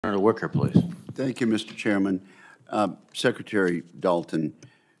Senator Wicker, please. Thank you, Mr. Chairman. Secretary Dalton,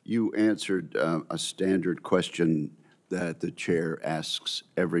 you answered a standard question that the chair asks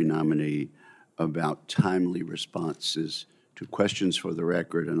every nominee about timely responses to questions for the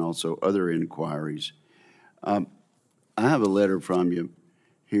record and also other inquiries. I have a letter from you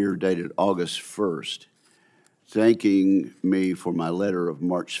here dated August 1st thanking me for my letter of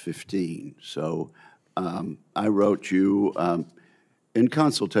March 15. So I wrote you in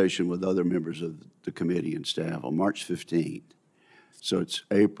consultation with other members of the committee and staff on March 15th. So it's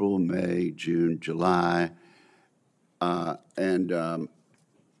April, May, June, July, and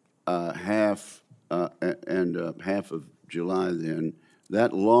half of July then,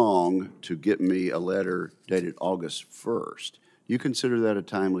 that long to get me a letter dated August 1st. You consider that a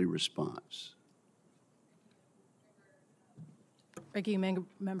timely response? Ranking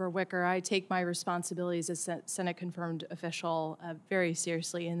Member Wicker, I take my responsibilities as Senate-confirmed official very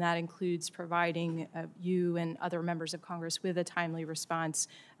seriously, and that includes providing you and other members of Congress with a timely response.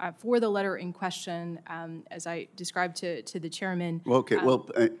 For the letter in question, as I described to the chairman— Okay,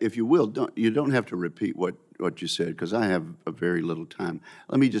 if you will, you don't have to repeat what you said, because I have a very little time.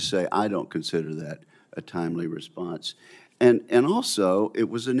 Let me just say I don't consider that a timely response. And also, it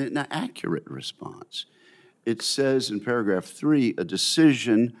was an inaccurate response. It says in paragraph 3, a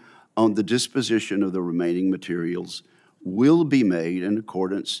decision on the disposition of the remaining materials will be made in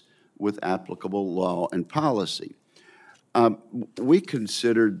accordance with applicable law and policy. We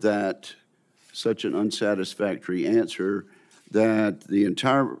considered that such an unsatisfactory answer that the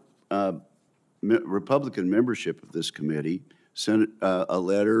entire Republican membership of this committee sent a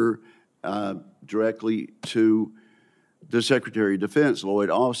letter directly to the Secretary of Defense,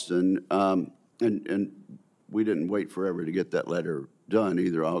 Lloyd Austin, and we didn't wait forever to get that letter done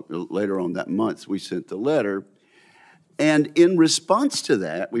either. Later on that month, we sent the letter. And in response to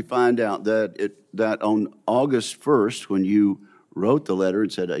that, we find out that on August 1st, when you wrote the letter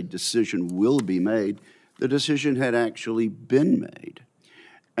and said a decision will be made, the decision had actually been made.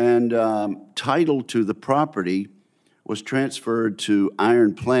 And title to the property was transferred to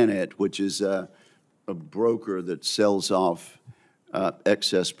Iron Planet, which is a broker that sells off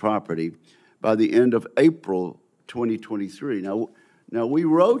excess property, by the end of April 2023. Now we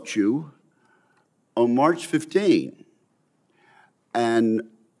wrote you on March 15, and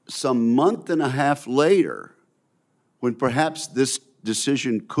some month and a half later, when perhaps this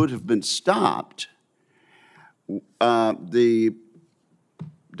decision could have been stopped, somewhere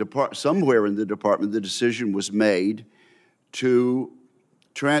in the department, the decision was made to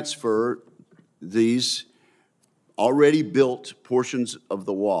transfer these already built portions of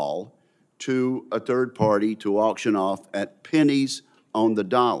the wall to a third party to auction off at pennies on the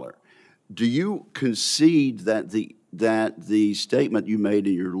dollar. Do you concede that the statement you made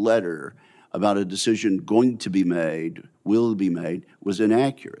in your letter about a decision going to be made, will be made, was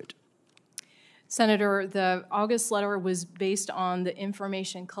inaccurate? Senator, the August letter was based on the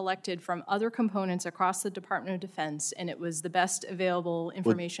information collected from other components across the Department of Defense, and it was the best available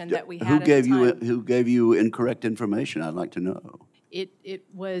information that we had at the time. Who gave you incorrect information? I'd like to know. It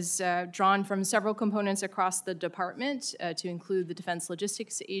was drawn from several components across the department to include the Defense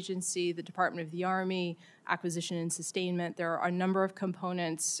Logistics Agency, the Department of the Army, Acquisition and Sustainment. There are a number of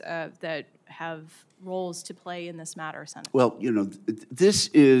components that have roles to play in this matter, Senator. Well, you know, this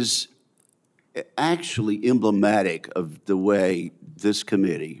is actually emblematic of the way this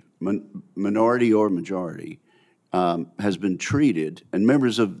committee, minority or majority, has been treated, and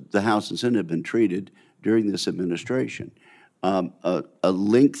members of the House and Senate have been treated during this administration. A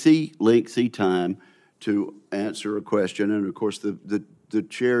lengthy time to answer a question, and of course the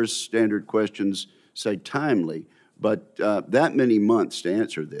chair's standard questions say timely, but that many months to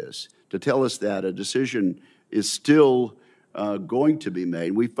answer this, to tell us that a decision is still going to be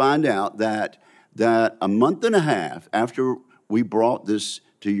made. We find out that a month and a half after we brought this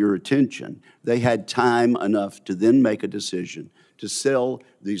to your attention, they had time enough to then make a decision to sell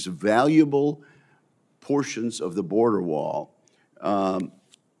these valuable portions of the border wall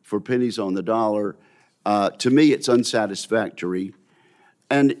for pennies on the dollar. To me, it's unsatisfactory,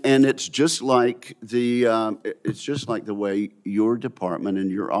 and it's just like the way your department and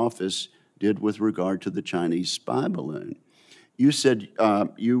your office did with regard to the Chinese spy balloon. You said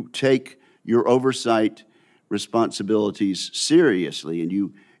you take your oversight responsibilities seriously,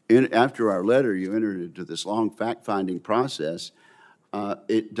 and after our letter, you entered into this long fact-finding process.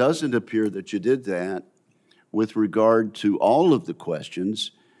 It doesn't appear that you did that with regard to all of the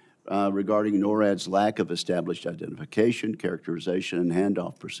questions regarding NORAD's lack of established identification, characterization, and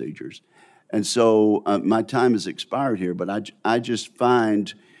handoff procedures. And so my time has expired here, but I just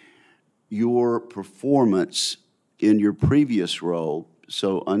find your performance in your previous role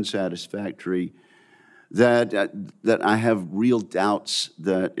so unsatisfactory that I have real doubts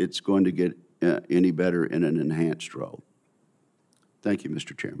that it's going to get any better in an enhanced role. Thank you,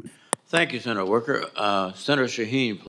 Mr. Chairman. Thank you, Senator Wicker. Senator Shaheen, please.